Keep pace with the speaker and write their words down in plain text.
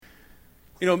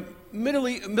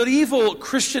Medieval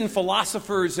Christian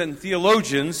philosophers and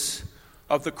theologians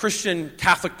of the Christian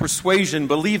Catholic persuasion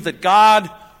believed that God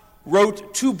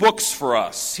wrote two books for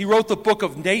us. He wrote the book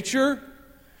of nature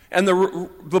and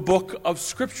the book of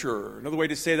Scripture. Another way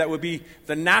to say that would be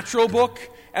the natural book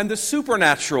and the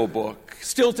supernatural book.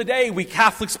 Still today, we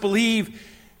Catholics believe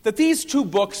that these two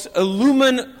books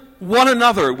illumine one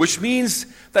another, which means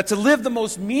that to live the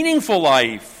most meaningful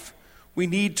life, we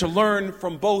need to learn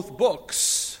from both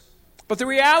books. But the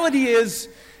reality is,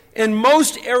 in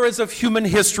most eras of human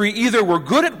history, either we're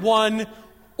good at one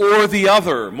or the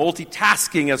other.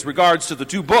 Multitasking as regards to the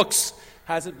two books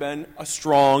hasn't been a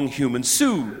strong human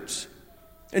suit.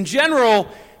 In general,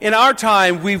 in our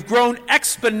time, we've grown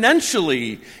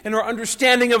exponentially in our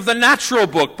understanding of the natural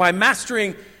book by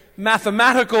mastering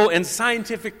mathematical and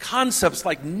scientific concepts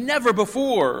like never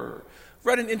before. I've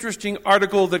read an interesting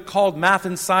article that called Math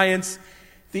and Science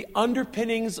the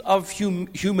underpinnings of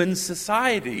human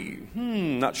society.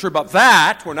 Not sure about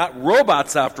that. We're not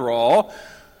robots after all.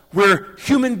 We're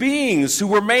human beings who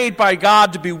were made by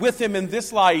God to be with Him in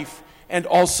this life and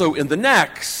also in the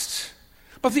next.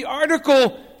 But the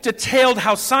article detailed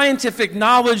how scientific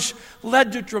knowledge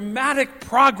led to dramatic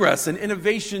progress and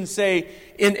innovation, say,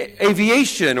 in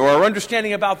aviation, or our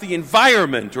understanding about the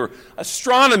environment, or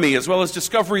astronomy, as well as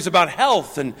discoveries about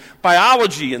health and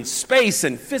biology and space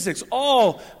and physics,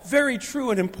 all very true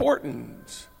and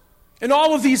important. In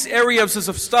all of these areas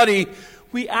of study,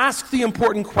 we ask the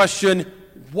important question,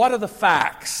 what are the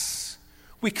facts?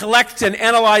 We collect and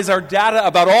analyze our data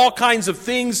about all kinds of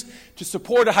things to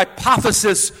support a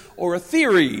hypothesis or a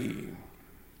theory.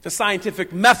 The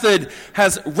scientific method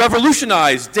has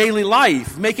revolutionized daily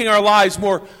life, making our lives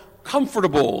more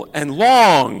comfortable and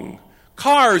long.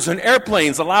 Cars and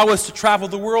airplanes allow us to travel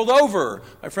the world over.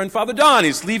 My friend Father Don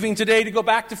is leaving today to go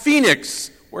back to Phoenix,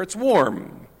 where it's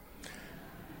warm.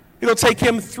 It'll take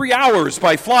him 3 hours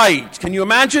by flight. Can you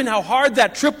imagine how hard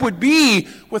that trip would be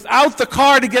without the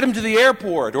car to get him to the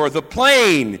airport, or the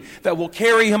plane that will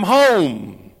carry him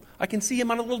home? I can see him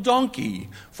on a little donkey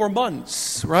for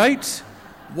months, right?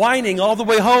 Whining all the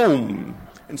way home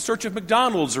in search of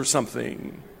McDonald's or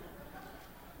something.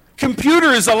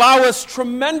 Computers allow us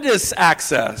tremendous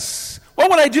access. What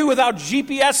would I do without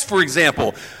GPS, for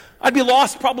example? I'd be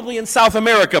lost probably in South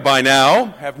America by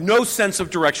now, have no sense of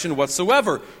direction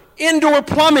whatsoever. Indoor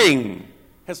plumbing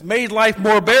has made life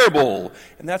more bearable,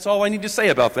 and that's all I need to say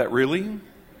about that, really.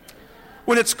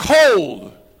 When it's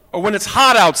cold or when it's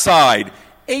hot outside,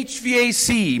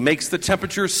 HVAC makes the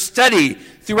temperature steady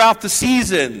throughout the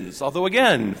seasons. Although,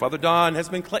 again, Father Don has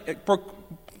been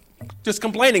just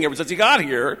complaining ever since he got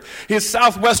here. His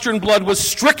southwestern blood was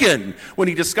stricken when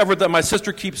he discovered that my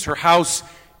sister keeps her house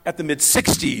at the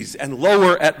mid-60s and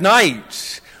lower at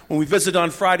night. When we visited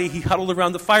on Friday, he huddled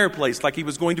around the fireplace like he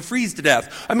was going to freeze to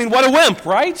death. I mean, what a wimp,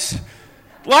 right?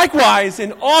 Likewise,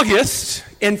 in August,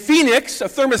 in Phoenix, a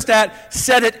thermostat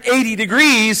set at 80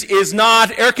 degrees is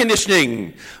not air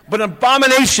conditioning, but an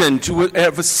abomination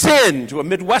of a sin to a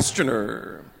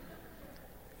Midwesterner.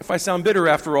 If I sound bitter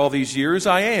after all these years,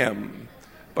 I am,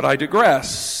 but I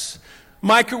digress.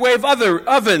 Microwave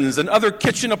ovens and other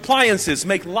kitchen appliances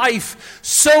make life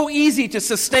so easy to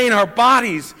sustain our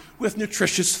bodies with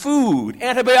nutritious food.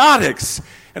 Antibiotics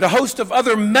and a host of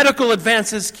other medical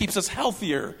advances keeps us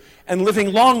healthier and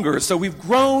living longer. So we've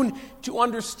grown to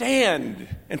understand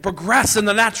and progress in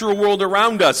the natural world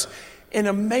around us in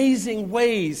amazing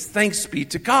ways, thanks be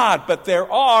to God. But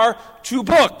there are two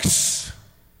books,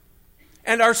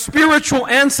 and our spiritual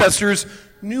ancestors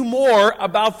knew more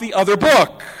about the other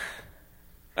book.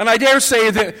 And I dare say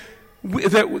that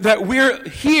we're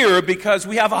here because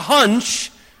we have a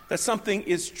hunch that something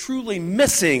is truly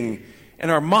missing in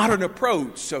our modern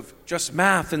approach of just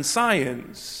math and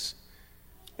science.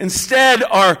 Instead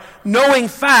of knowing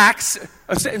facts,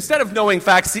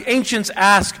 the ancients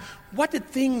asked, what did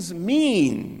things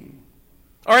mean?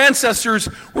 Our ancestors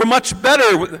were much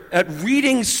better at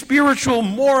reading spiritual,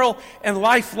 moral, and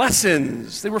life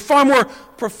lessons. They were far more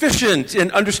proficient in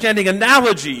understanding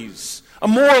analogies, a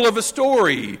moral of a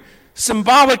story,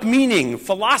 symbolic meaning,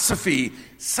 philosophy,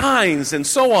 signs, and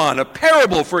so on. A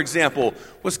parable, for example,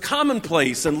 was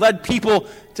commonplace and led people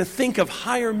to think of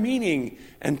higher meaning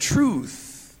and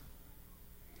truth.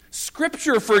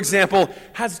 Scripture, for example,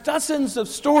 has dozens of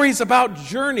stories about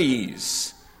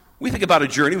journeys. We think about a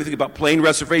journey, we think about plane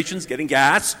reservations, getting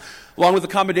gas, along with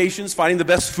accommodations, finding the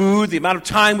best food, the amount of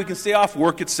time we can stay off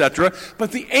work, etc.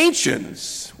 But the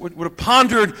ancients would have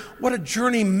pondered what a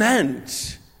journey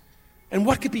meant and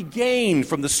what could be gained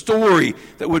from the story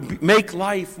that would make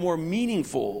life more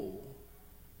meaningful.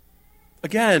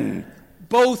 Again,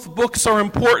 Both books are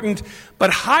important,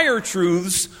 but higher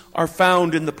truths are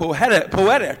found in the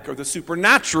poetic or the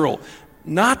supernatural,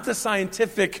 not the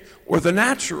scientific or the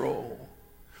natural.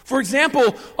 For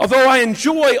example, although I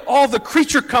enjoy all the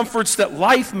creature comforts that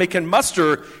life can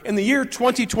muster in the year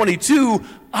 2022,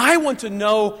 I want to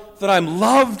know that I'm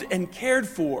loved and cared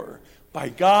for by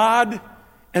God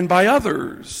and by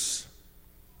others.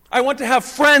 I want to have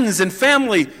friends and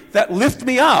family that lift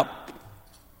me up.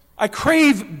 I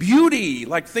crave beauty,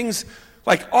 like things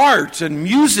like art and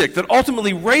music that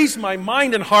ultimately raise my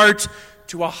mind and heart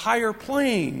to a higher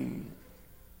plane.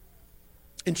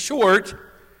 In short,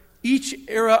 each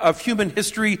era of human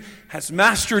history has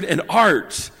mastered an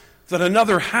art that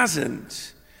another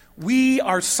hasn't. We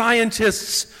are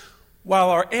scientists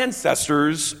while our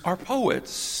ancestors are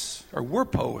poets, or were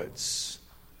poets.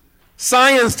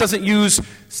 Science doesn't use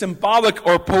symbolic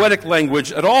or poetic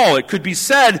language at all. It could be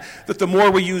said that the more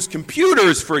we use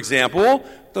computers, for example,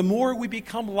 the more we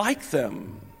become like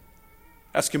them.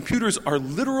 As computers are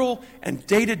literal and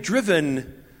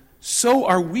data-driven, so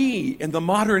are we in the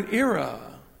modern era.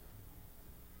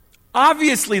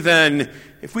 Obviously, then,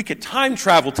 if we could time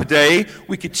travel today,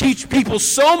 we could teach people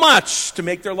so much to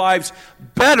make their lives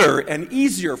better and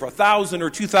easier for 1,000 or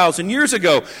 2,000 years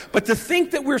ago. But to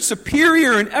think that we're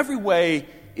superior in every way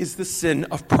is the sin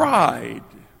of pride.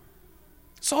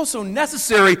 It's also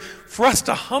necessary for us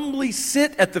to humbly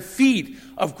sit at the feet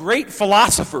of great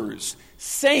philosophers,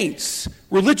 saints,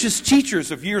 religious teachers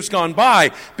of years gone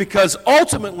by, because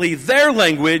ultimately their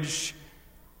language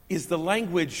is the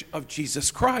language of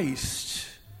Jesus Christ.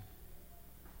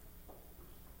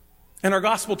 In our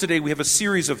gospel today, we have a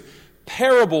series of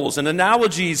parables and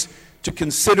analogies to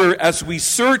consider as we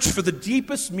search for the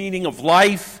deepest meaning of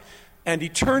life and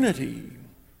eternity.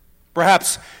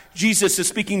 Perhaps Jesus is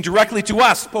speaking directly to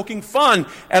us, poking fun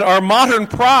at our modern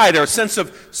pride, our sense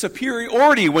of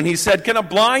superiority, when he said, "Can a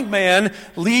blind man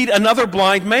lead another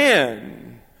blind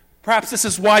man?" Perhaps this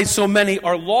is why so many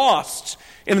are lost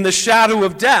in the shadow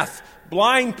of death,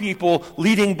 blind people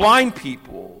leading blind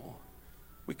people,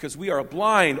 because we are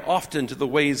blind often to the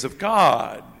ways of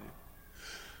God.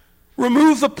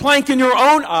 Remove the plank in your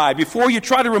own eye before you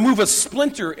try to remove a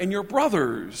splinter in your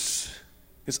brother's.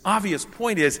 His obvious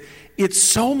point is, it's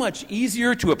so much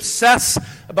easier to obsess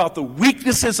about the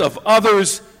weaknesses of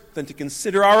others than to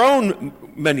consider our own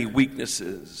many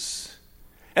weaknesses.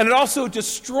 And it also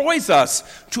destroys us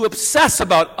to obsess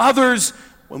about others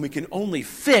when we can only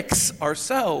fix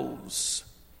ourselves.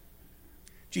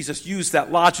 Jesus used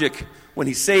that logic when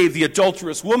he saved the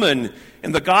adulterous woman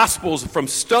in the Gospels from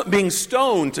being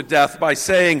stoned to death by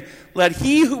saying, "Let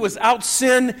he who is without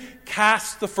sin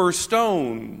cast the first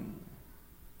stone."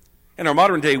 In our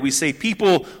modern day, we say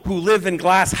people who live in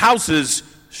glass houses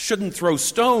shouldn't throw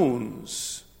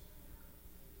stones.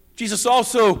 Jesus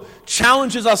also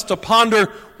challenges us to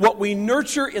ponder what we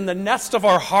nurture in the nest of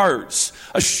our hearts.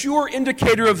 A sure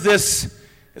indicator of this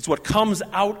is what comes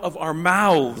out of our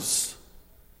mouths.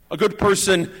 A good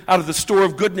person out of the store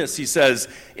of goodness, he says,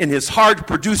 in his heart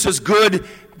produces good,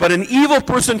 but an evil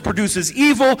person produces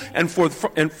evil, and for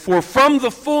from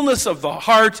the fullness of the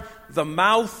heart, the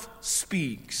mouth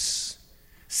speaks.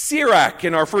 Sirach,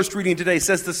 in our first reading today,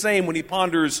 says the same when he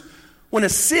ponders, when a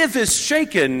sieve is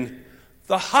shaken,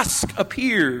 the husk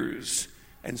appears,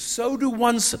 and so do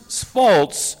one's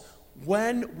faults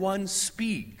when one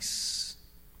speaks.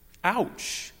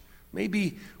 Ouch.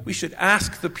 Maybe we should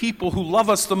ask the people who love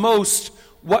us the most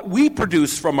what we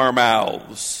produce from our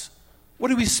mouths. What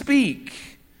do we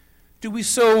speak? Do we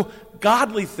sow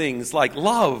godly things like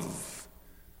love,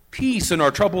 peace in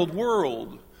our troubled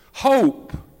world,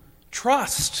 hope,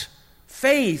 trust,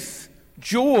 faith,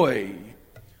 joy?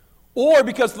 Or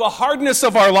because of the hardness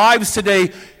of our lives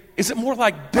today, is it more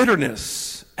like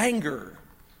bitterness, anger,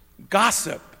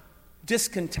 gossip,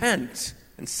 discontent,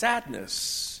 and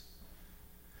sadness?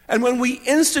 And when we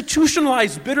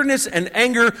institutionalize bitterness and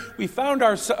anger, we find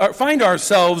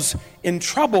ourselves in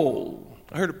trouble.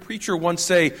 I heard a preacher once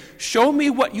say, "Show me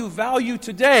what you value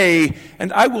today,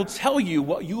 and I will tell you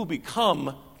what you will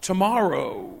become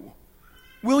tomorrow."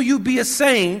 Will you be a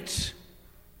saint,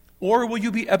 or will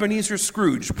you be Ebenezer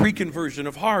Scrooge, pre-conversion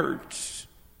of heart?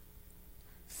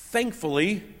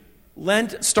 Thankfully,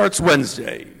 Lent starts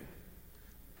Wednesday.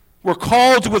 We're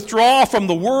called to withdraw from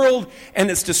the world and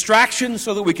its distractions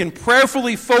so that we can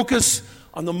prayerfully focus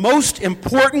on the most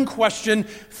important question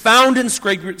found in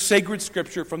sacred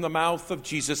scripture from the mouth of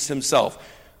Jesus himself.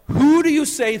 Who do you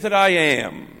say that I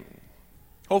am?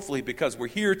 Hopefully, because we're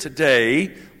here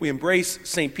today, we embrace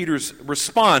St. Peter's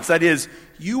response. That is,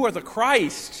 you are the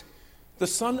Christ, the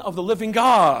Son of the living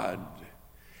God.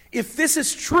 If this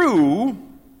is true,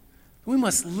 We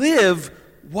must live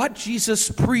what Jesus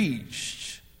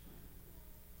preached.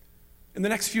 In the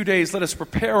next few days, let us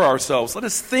prepare ourselves. Let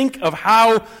us think of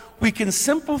how we can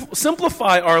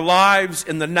simplify our lives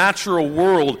in the natural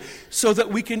world so that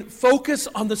we can focus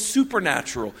on the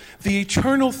supernatural, the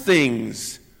eternal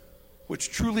things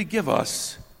which truly give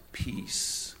us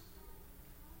peace.